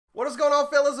What is going on,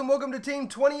 fellas, and welcome to Team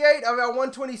 28 of our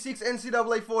 126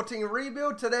 NCAA 14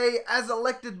 rebuild. Today, as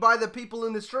elected by the people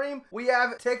in the stream, we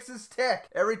have Texas Tech.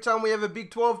 Every time we have a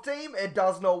Big 12 team, it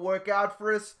does not work out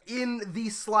for us in the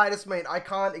slightest, mate. I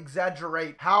can't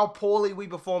exaggerate how poorly we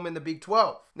perform in the Big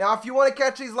 12. Now, if you want to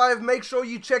catch these live, make sure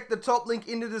you check the top link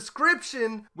in the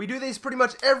description. We do these pretty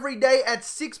much every day at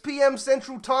 6 p.m.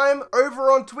 Central Time over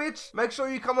on Twitch. Make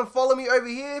sure you come and follow me over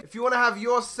here if you want to have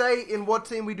your say in what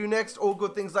team we do next, all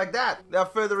good things like that.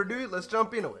 Without further ado, let's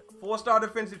jump into it. 4-star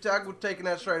defensive tackle, taking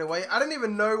that straight away. I don't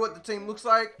even know what the team looks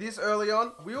like this early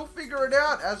on. We'll figure it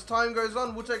out as time goes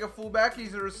on. We'll take a fullback.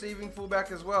 He's a receiving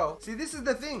fullback as well. See, this is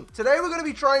the thing. Today, we're going to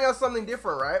be trying out something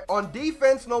different, right? On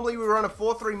defense, normally we run a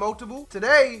 4-3 multiple.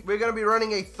 Today, we're going to be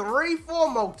running a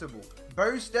 3-4 multiple.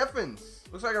 Bo Steffens.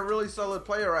 Looks like a really solid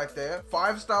player right there.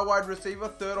 5-star wide receiver,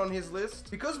 third on his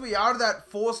list. Because we are that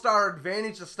 4-star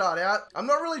advantage to start out, I'm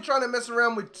not really trying to mess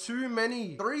around with too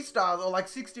many 3-stars or like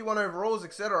 61 overalls,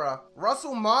 etc.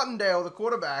 Russell Martindale, the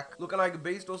quarterback, looking like a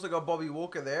beast. Also got Bobby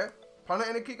Walker there. Punter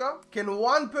and a kicker. Can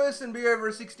one person be over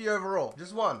a 60 overall?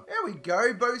 Just one. There we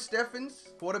go. Bo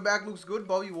Steffens. Quarterback looks good.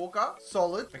 Bobby Walker.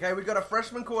 Solid. Okay, we got a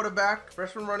freshman quarterback.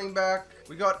 Freshman running back.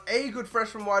 We got a good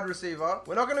freshman wide receiver.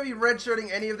 We're not going to be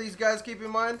redshirting any of these guys, keep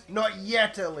in mind. Not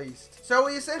yet, at least. So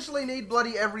we essentially need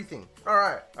bloody everything.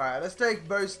 Alright, let's take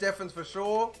Bo Steffens for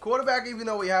sure. Quarterback, even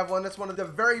though we have one, that's one of the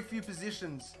very few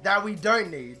positions that we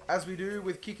don't need. As we do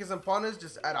with kickers and punters,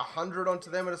 just add 100 onto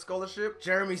them at a scholarship.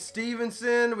 Jeremy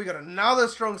Stevenson. We got another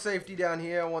strong safety down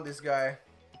here. I want this guy.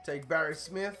 Take Barry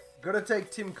Smith. Gotta take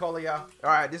Tim Collier.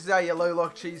 Alright, this is our yellow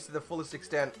lock cheese to the fullest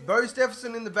extent. Bo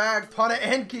Steffenson in the bag. Punter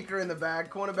and kicker in the bag.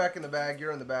 Cornerback in the bag.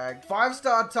 You're in the bag.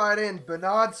 5-star tight end.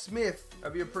 Bernard Smith.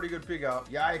 That'd be a pretty good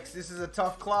pickup. Yikes, this is a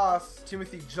tough class.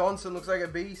 Timothy Johnson looks like a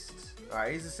beast.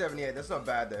 Alright, he's a 78. That's not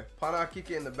bad, though. Punter,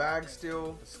 kicker in the bag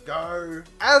still. Let's go.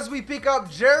 As we pick up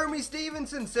Jeremy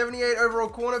Stevenson, 78 overall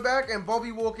cornerback, and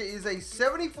Bobby Walker is a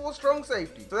 74 strong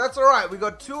safety. So that's alright. We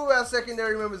got two of our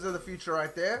secondary members of the future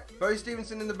right there. Bo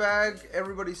Stevenson in the bag.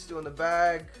 Everybody's still in the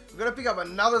bag. We're going to pick up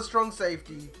another strong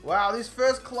safety. Wow, this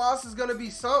first class is going to be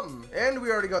something. And we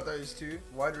already got those two.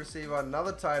 Wide receiver,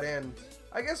 another tight end.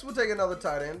 I guess we'll take another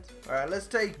tight end. All right, let's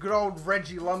take good old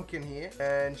Reggie Lumpkin here.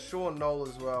 And Sean Knoll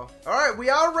as well. All right, we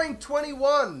are ranked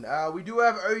 21. We do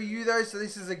have OU though, so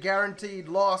this is a guaranteed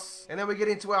loss. And then we get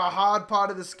into our hard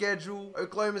part of the schedule.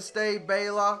 Oklahoma State,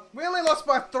 Baylor. We only lost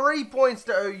by 3 points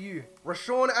to OU.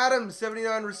 Rashawn Adams,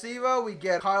 79 receiver. We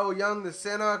get Kyle Young, the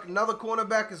center. Another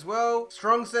cornerback as well.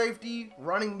 Strong safety,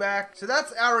 running back. So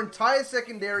that's our entire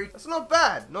secondary. That's not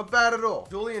bad. Not bad at all.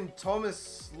 Julian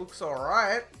Thomas looks all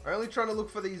right. I'm only trying to look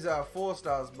for these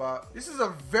 4-stars, but this is a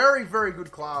very, very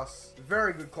good class.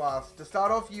 Very good class. To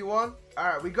start off year one.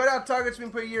 Alright, we got our targets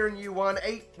win per year in year one.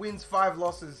 8 wins, 5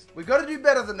 losses. We got to do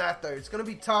better than that, though. It's going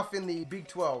to be tough in the Big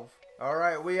 12.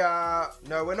 Alright,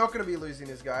 no, we're not going to be losing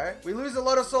this guy. We lose a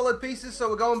lot of solid pieces, so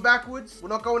we're going backwards. We're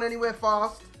not going anywhere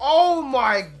fast. Oh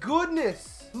my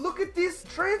goodness. Look at this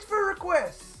transfer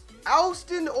request.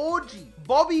 Alston Orgy,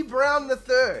 Bobby Brown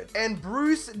III, and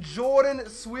Bruce Jordan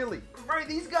Swilly. Bro,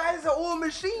 these guys are all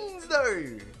machines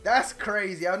though. That's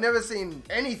crazy. I've never seen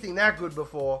anything that good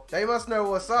before. They must know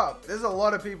what's up. There's a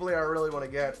lot of people here I really want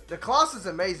to get. The class is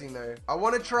amazing though. I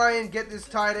want to try and get this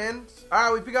tight end. All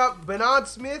right, we pick up Bernard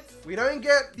Smith. We don't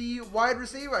get the wide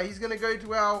receiver. He's going to go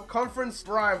to our conference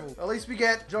rival. At least we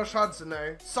get Josh Hudson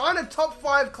though. Sign a top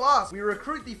 5 class. We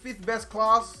recruit the 5th best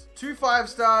class. 2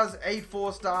 5-stars, 8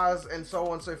 4-stars, and so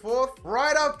on and so forth.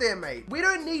 Right up there, mate. We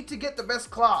don't need to get the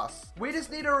best class. We just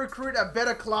need to recruit a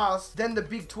better class than the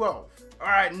Big 12. All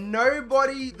right,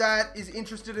 nobody that is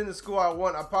interested in the school I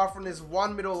want apart from this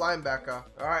one middle linebacker.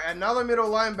 All right, another middle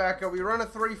linebacker. We run a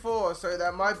 3-4, so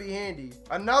that might be handy.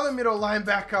 Another middle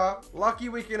linebacker. Lucky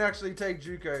we can actually take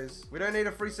JUCOs. We don't need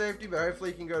a free safety, but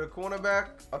hopefully he can go to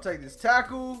cornerback. I'll take this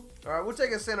tackle. All right, we'll take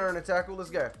a center and a tackle.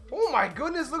 Let's go. Oh my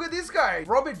goodness, look at this guy.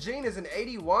 Robert Jean is an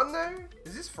 81 though.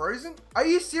 Is this frozen? Are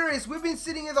you serious? We've been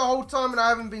sitting here the whole time and I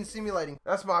haven't been simulating.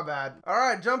 That's my bad. All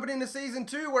right, jumping into season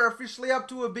 2. We're officially up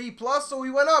to a B+, so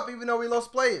we went up even though we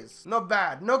lost players. Not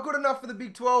bad. Not good enough for the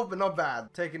Big 12, but not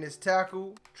bad. Taking this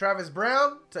tackle. Travis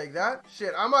Brown, take that.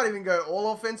 Shit, I might even go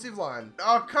all offensive line.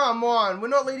 Oh, come on. We're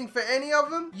not leading for any of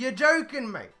them? You're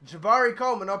joking, mate. Jabari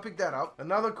Coleman, I'll pick that up.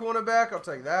 Another cornerback, I'll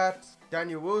take that.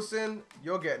 Daniel Wilson,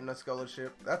 you're getting a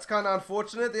scholarship. That's kind of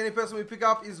unfortunate. The only person we pick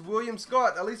up is William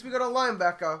Scott. At least we got a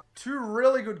linebacker. 2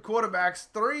 really good quarterbacks.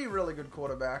 3 really good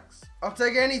quarterbacks. I'll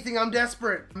take anything. I'm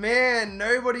desperate. Man,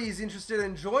 nobody's interested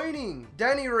in joining.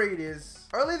 Danny Reed is.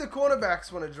 Only the cornerbacks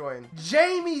want to join.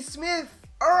 Jamie Smith.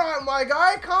 All right, my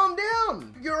guy, calm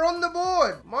down. You're on the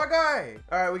board, my guy.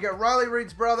 All right, we got Riley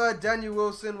Reed's brother, Daniel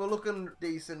Wilson. We're looking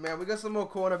decent, man. We got some more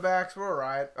cornerbacks. We're all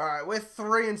right. All right, we're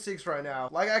 3-6 right now.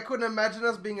 Like, I couldn't imagine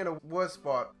us being in a worse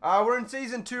spot. We're in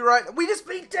season 2 right now. We just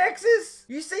beat Texas.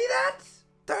 You see that?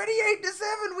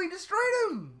 38-7, we destroyed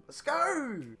him. Let's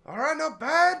go. All right, not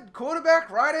bad.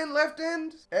 Cornerback, right end, left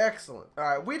end. Excellent. All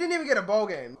right, we didn't even get a bowl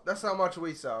game. That's how much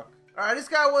we suck. All right, this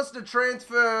guy wants to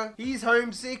transfer. He's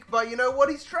homesick, but you know what?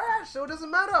 He's trash, so it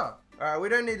doesn't matter. All right, we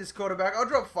don't need this quarterback. I'll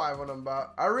drop 5 on him,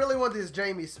 but I really want this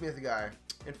Jamie Smith guy.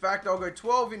 In fact, I'll go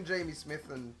 12 in Jamie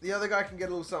Smith, and the other guy can get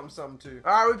a little something too.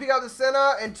 All right, we pick up the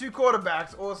center and 2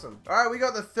 quarterbacks. Awesome. All right, we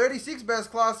got the 36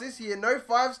 best class this year. No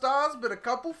 5 stars, but a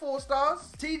couple 4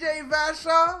 stars. TJ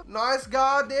Vasher, nice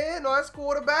guard there, nice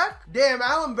quarterback. Damn,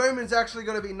 Alan Bowman's actually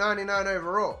going to be 99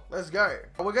 overall. Let's go.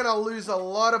 We're going to lose a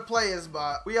lot of players,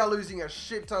 but we are losing a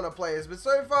shit ton of players. But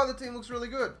so far, the team looks really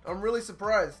good. I'm really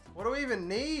surprised. What do we even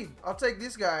need? I'll take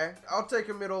this guy. I'll take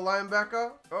a middle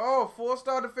linebacker. Oh,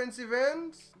 4-star defensive end.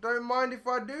 Don't mind if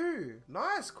I do.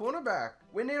 Nice cornerback.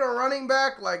 We need a running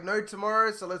back like no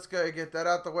tomorrow, so let's go get that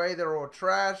out the way. They're all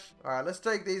trash. All right, let's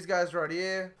take these guys right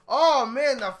here. Oh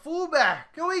man, the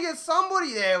fullback. Can we get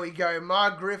somebody? There we go.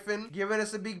 Mark Griffin giving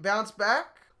us a big bounce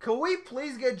back. Can we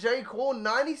please get Jake Hall?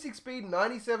 96 speed,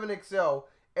 97 XL.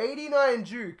 89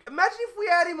 Duke. Imagine if we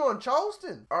had him on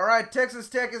Charleston. All right, Texas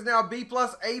Tech is now B+,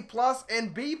 A+,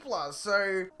 and B+.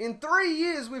 So in 3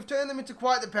 years, we've turned them into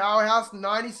quite the powerhouse.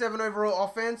 97 overall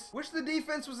offense. Wish the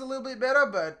defense was a little bit better,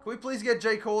 but can we please get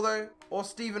Jake Hall though? Or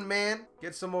Stephen Mann.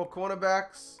 Get some more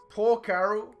cornerbacks. Paul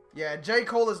Carroll. Yeah, Jake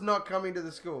Hall is not coming to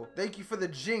the school. Thank you for the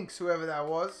jinx, whoever that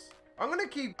was. I'm going to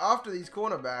keep after these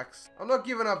cornerbacks. I'm not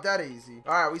giving up that easy.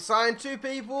 All right, we signed 2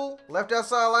 people. Left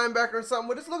outside linebacker and something.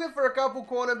 We're just looking for a couple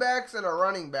cornerbacks and a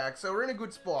running back. So we're in a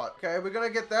good spot. Okay, we're going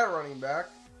to get that running back.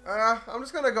 I'm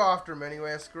just going to go after him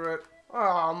anyway. Screw it.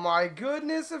 Oh my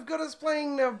goodness. They've got us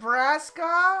playing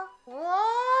Nebraska?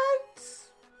 What?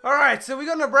 All right, so we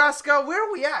got Nebraska. Where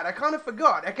are we at? I kind of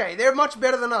forgot. Okay, they're much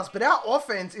better than us, but our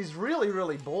offense is really,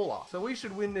 really baller. So we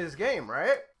should win this game,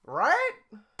 right? Right?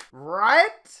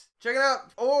 Check it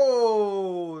out.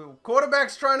 Oh,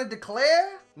 quarterback's trying to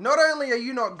declare. Not only are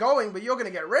you not going, but you're going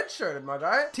to get redshirted, my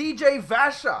guy. TJ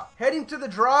Vasher, heading to the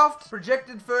draft,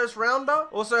 projected first rounder.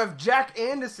 Also have Jack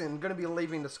Anderson going to be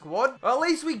leaving the squad. Well, at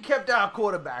least we kept our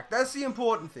quarterback. That's the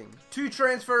important thing. 2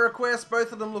 transfer requests.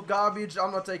 Both of them look garbage.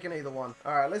 I'm not taking either one.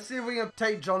 All right, let's see if we can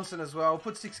take Johnson as well.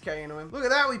 Put 6K into him. Look at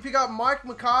that. We pick up Mike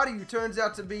McCarty, who turns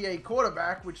out to be a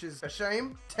quarterback, which is a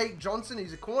shame. Tate Johnson,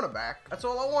 he's a cornerback. That's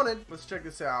all I wanted. Let's check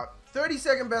this out.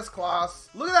 32nd best class.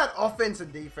 Look at that offense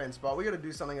and defense, but we got to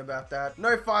do something about that.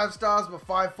 No 5 stars, but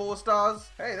 5 4-stars.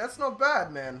 Hey, that's not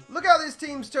bad, man. Look how this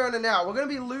team's turning out. We're going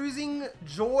to be losing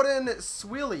Jordan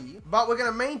Swilly, but we're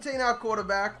going to maintain our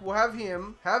quarterback. We'll have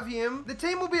him. The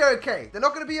team will be okay. They're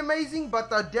not going to be amazing, but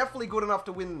they're definitely good enough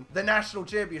to win the national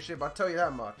championship. I'll tell you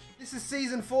that much. This is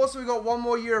season 4, so we got 1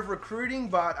 more year of recruiting,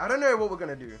 but I don't know what we're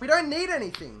going to do. We don't need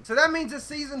anything. So that means that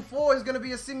season 4 is going to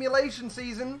be a simulation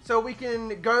season, so we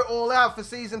can go all out for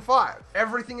season 5.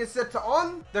 Everything is set to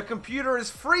on. The computer is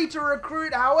free to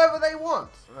recruit however they want.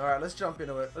 All right, let's jump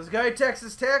into it. Let's go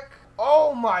Texas Tech.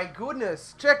 Oh my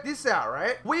goodness. Check this out,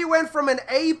 right? We went from an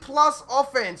A+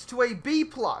 offense to a B+,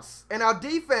 and our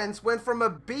defense went from a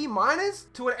B-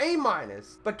 to an A-.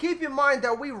 But keep in mind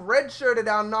that we redshirted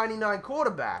our 99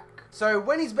 quarterback. So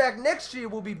when he's back next year,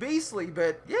 we'll be beastly,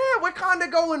 but yeah, we're kind of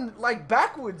going like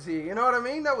backwards here, you know what I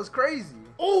mean? That was crazy.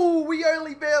 Oh, we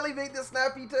only barely beat the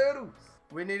Snappy Turtles.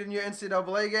 We need a new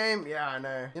NCAA game? Yeah, I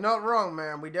know. You're not wrong,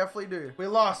 man. We definitely do. We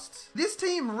lost. This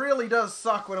team really does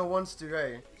suck when it wants to,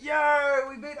 eh? Yo,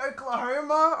 we beat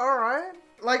Oklahoma. All right.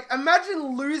 Like,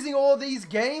 imagine losing all these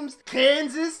games.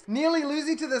 Kansas, nearly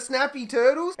losing to the Snappy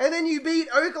Turtles. And then you beat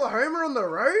Oklahoma on the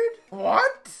road?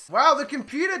 What? Wow, the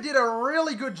computer did a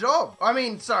really good job. I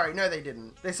mean, sorry, no they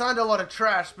didn't. They signed a lot of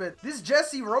trash, but this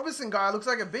Jesse Robinson guy looks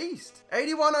like a beast.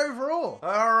 81 overall.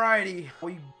 Alrighty.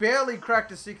 We barely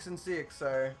cracked a 6-6,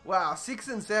 so wow,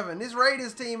 6-7. This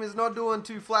Raiders team is not doing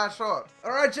too flash hot.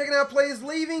 Alright, checking out players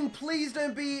leaving. Please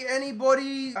don't be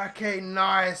anybody. Okay,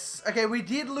 nice. Okay, we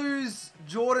did lose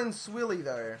Jordan Swilly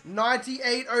though.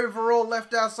 98 overall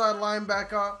left outside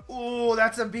linebacker. Oh,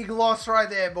 that's a big loss right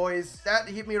there, boys. That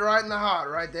hit me right in the heart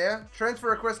right there.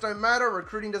 Transfer requests don't matter.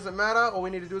 Recruiting doesn't matter. All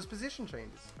we need to do is position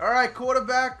changes. All right,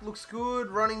 quarterback looks good.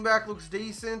 Running back looks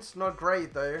decent. Not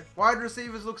great though. Wide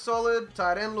receivers look solid.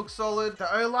 Tight end looks solid.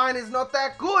 The O-line is not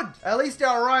that good. At least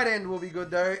our right end will be good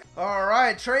though. All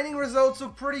right, training results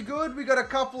look pretty good. We got a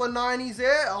couple of 90s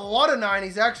there. A lot of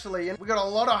 90s actually. And we got a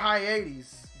lot of high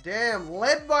 80s. Damn,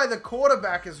 led by the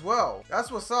quarterback as well.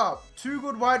 That's what's up. 2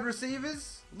 good wide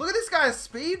receivers. Look at this guy's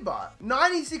speed, but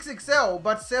 96 XL,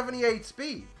 but 78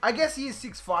 speed. I guess he is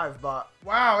 6'5", but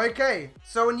wow, okay.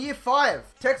 So in year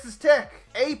 5, Texas Tech,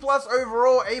 A+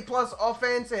 overall, A+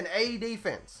 offense, and A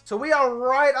defense. So we are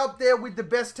right up there with the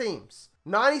best teams.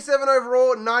 97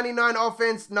 overall, 99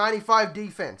 offense, 95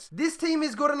 defense. This team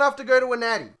is good enough to go to a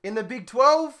natty. In the Big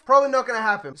 12, probably not going to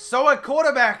happen. So at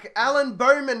quarterback, Alan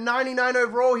Bowman, 99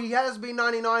 overall. He has been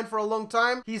 99 for a long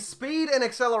time. His speed and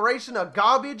acceleration are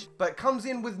garbage, but comes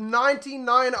in with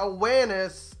 99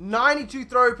 awareness, 92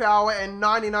 throw power, and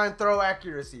 99 throw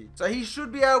accuracy. So he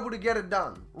should be able to get it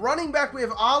done. Running back, we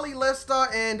have Ali Lester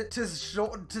and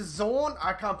Tizorn.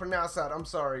 I can't pronounce that, I'm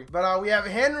sorry. But we have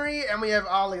Henry and we have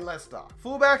Ali Lester.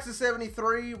 Fullbacks are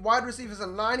 73, wide receivers are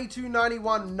 92,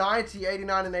 91, 90,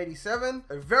 89, and 87.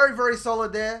 Very, very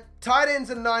solid there. Tight ends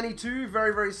are 92,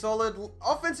 very, very solid.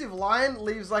 Offensive line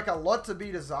leaves like a lot to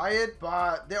be desired,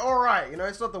 but they're all right. You know,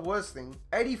 it's not the worst thing.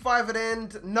 85 at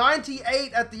end,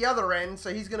 98 at the other end,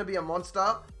 so he's going to be a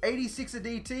monster. 86 at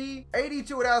DT,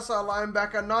 82 at outside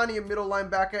linebacker, 90 at middle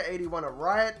linebacker, 81 at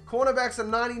right. Cornerbacks are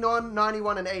 99,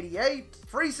 91, and 88.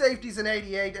 Free safeties an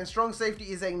 88, and strong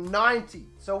safety is a 90.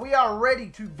 So we are ready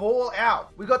to ball out.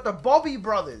 We got the Bobby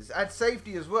brothers at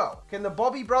safety as well. Can the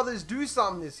Bobby brothers do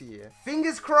something this year?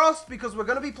 Fingers crossed, because we're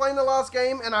going to be playing the last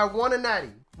game and I want a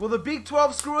natty. Will the Big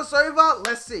 12 screw us over?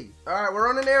 Let's see. All right, we're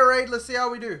on an air raid. Let's see how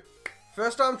we do.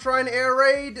 First time trying air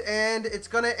raid, and it's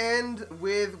going to end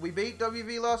with, we beat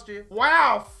WV last year.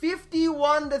 Wow,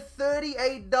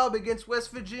 51-38 dub against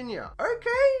West Virginia.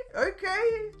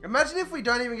 Okay. Imagine if we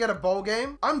don't even get a bowl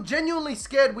game. I'm genuinely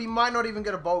scared we might not even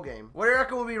get a bowl game. What do you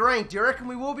reckon we'll be ranked? Do you reckon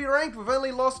we will be ranked? We've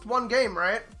only lost 1 game,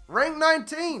 right? Rank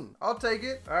 19. I'll take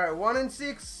it. All right,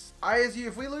 1-6. ISU,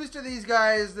 if we lose to these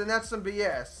guys, then that's some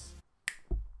BS.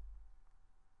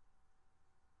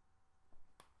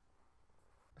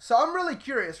 So I'm really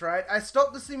curious, right? I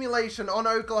stopped the simulation on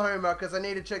Oklahoma because I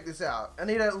need to check this out. I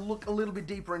need to look a little bit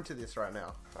deeper into this right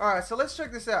now. All right, so let's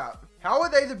check this out. How are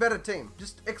they the better team?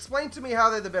 Just explain to me how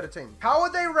they're the better team. How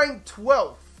are they ranked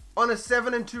 12th on a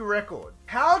 7-2 record?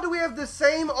 How do we have the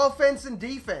same offense and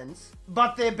defense,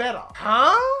 but they're better?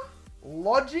 Huh?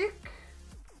 Logic?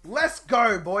 Let's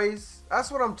go, boys. That's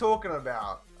what I'm talking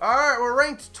about. All right, we're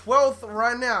ranked 12th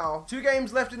right now. 2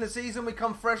 games left in the season. We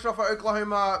come fresh off an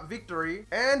Oklahoma victory.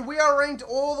 And we are ranked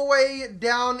all the way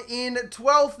down in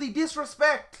 12th. The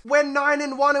disrespect. We're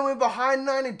 9-1 and we're behind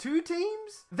 9-2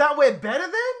 teams? That we're better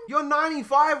than? You're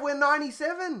 95, we're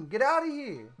 97. Get out of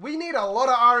here. We need a lot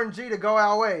of RNG to go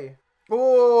our way.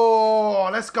 Oh,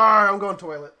 let's go. I'm going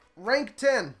toilet. Rank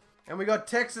 10. And we got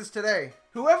Texas today.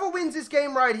 Whoever wins this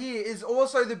game right here is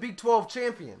also the Big 12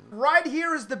 champion. Right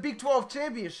here is the Big 12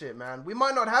 championship, man. We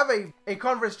might not have a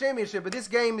conference championship, but this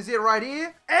game is it right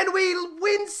here. And we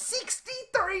win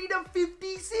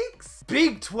 63-56.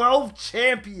 Big 12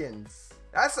 champions.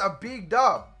 That's a big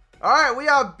dub. All right, we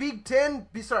are Big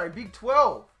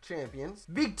 12 champions.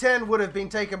 Big 10 would have been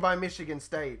taken by Michigan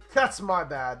State. That's my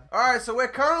bad. All right, so we're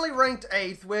currently ranked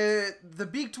 8th. We're the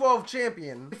Big 12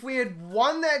 champion. If we had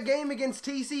won that game against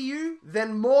TCU,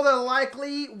 then more than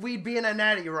likely we'd be in a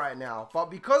natty right now. But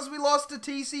because we lost to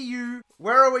TCU,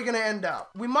 where are we going to end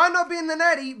up? We might not be in the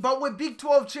natty, but we're Big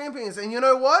 12 champions. And you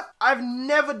know what? I've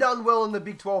never done well in the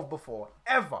Big 12 before,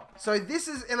 ever. So this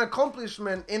is an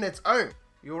accomplishment in its own.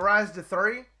 You'll rise to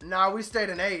 3? Nah, we stayed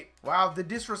in 8. Wow, the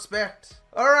disrespect.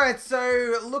 Alright,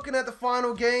 so looking at the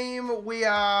final game, we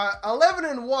are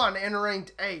 11-1 and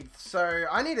ranked 8th. So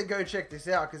I need to go check this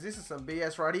out because this is some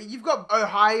BS right here. You've got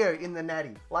Ohio in the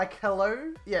natty. Like,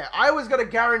 hello? Yeah, Iowa's got a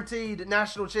guaranteed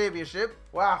national championship.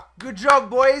 Wow, good job,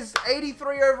 boys.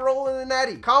 83 overall in the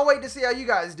natty. Can't wait to see how you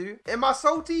guys do. Am I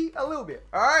salty? A little bit.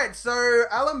 Alright, so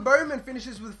Alan Bowman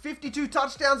finishes with 52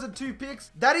 touchdowns and 2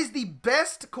 picks. That is the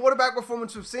best quarterback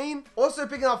performance we've seen. Also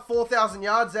picking up 4,000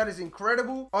 yards. That is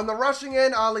incredible. On the rushing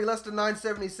end, Ali Lester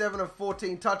 977 of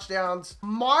 14 touchdowns.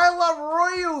 Myla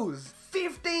Royals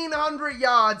 1,500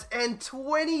 yards and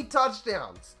 20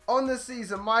 touchdowns on the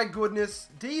season. My goodness.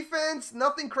 Defense,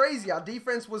 nothing crazy. Our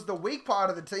defense was the weak part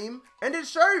of the team, and it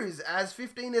shows, as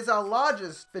 15 is our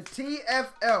largest for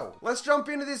TFL. Let's jump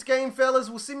into this game, fellas.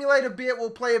 We'll simulate a bit. We'll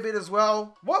play a bit as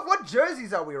well. What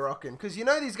jerseys are we rocking? Because you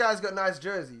know these guys got nice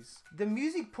jerseys. The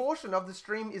music portion of the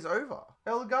stream is over.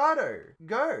 Elgato,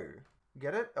 go.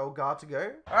 Get it? Elgato,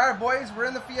 go. All right, boys, we're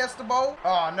in the Fiesta Bowl.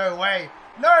 Oh, no way.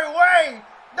 No way.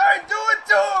 Don't do it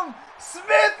to him!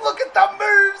 Smith, look at the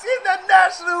moves in the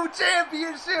national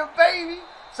championship, baby!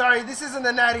 Sorry, this isn't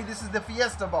the natty, this is the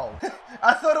Fiesta Bowl.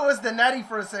 I thought it was the natty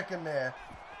for a second there.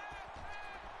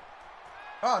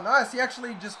 Oh, nice. He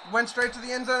actually just went straight to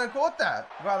the end zone and caught that.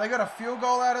 Wow, they got a field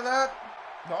goal out of that.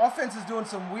 The offense is doing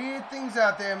some weird things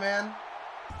out there, man.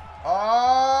 Oh,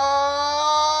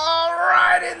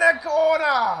 right in the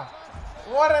corner.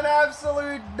 What an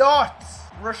absolute dot.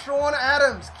 Rashawn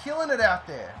Adams killing it out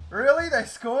there. Really? They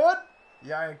scored?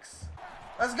 Yikes.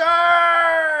 Let's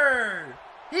go.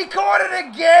 He caught it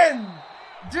again.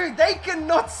 Dude, they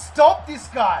cannot stop this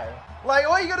guy. Like,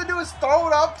 all you got to do is throw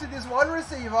it up to this one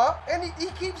receiver, and he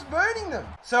keeps burning them.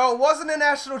 So, it wasn't a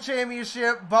national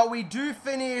championship, but we do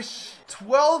finish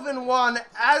 12-1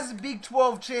 as Big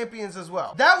 12 champions as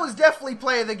well. That was definitely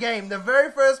play of the game. The very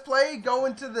first play,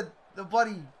 going to the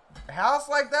bloody house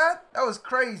like that, that was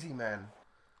crazy, man.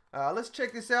 Let's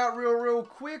check this out real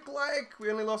quick. Like, we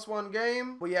only lost one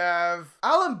game. We have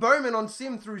Alan Bowman on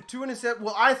sim threw 2 interceptions.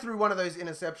 Well, I threw one of those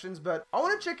interceptions, but I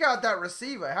want to check out that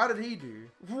receiver. How did he do?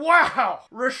 Wow!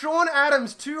 Rashawn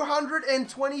Adams,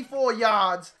 224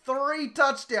 yards, 3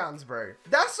 touchdowns, bro.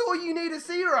 That's all you need to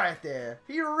see right there.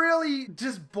 He really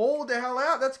just balled the hell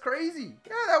out. That's crazy.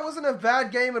 Yeah, that wasn't a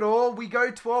bad game at all. We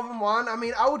go 12-1. I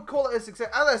mean, I would call it a success.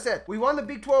 As I said, we won the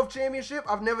Big 12 championship.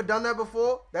 I've never done that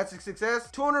before. That's a success.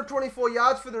 224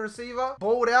 yards for the receiver.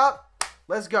 Balled out.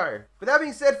 Let's go. With that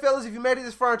being said, fellas, if you made it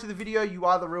this far into the video, you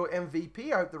are the real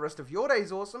MVP. I hope the rest of your day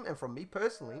is awesome. And from me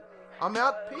personally, I'm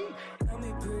out. Peace. Tell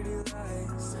me pretty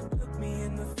lies, look me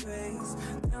in the face.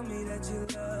 Tell me that you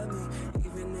love me,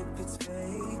 even if it's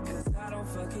fake. Cause I don't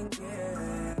fucking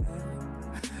care at all.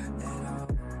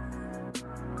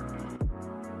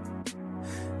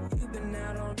 You've been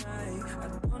out all night, I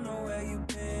don't know where you've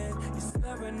been. You're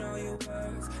slurring all your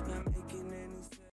words, not making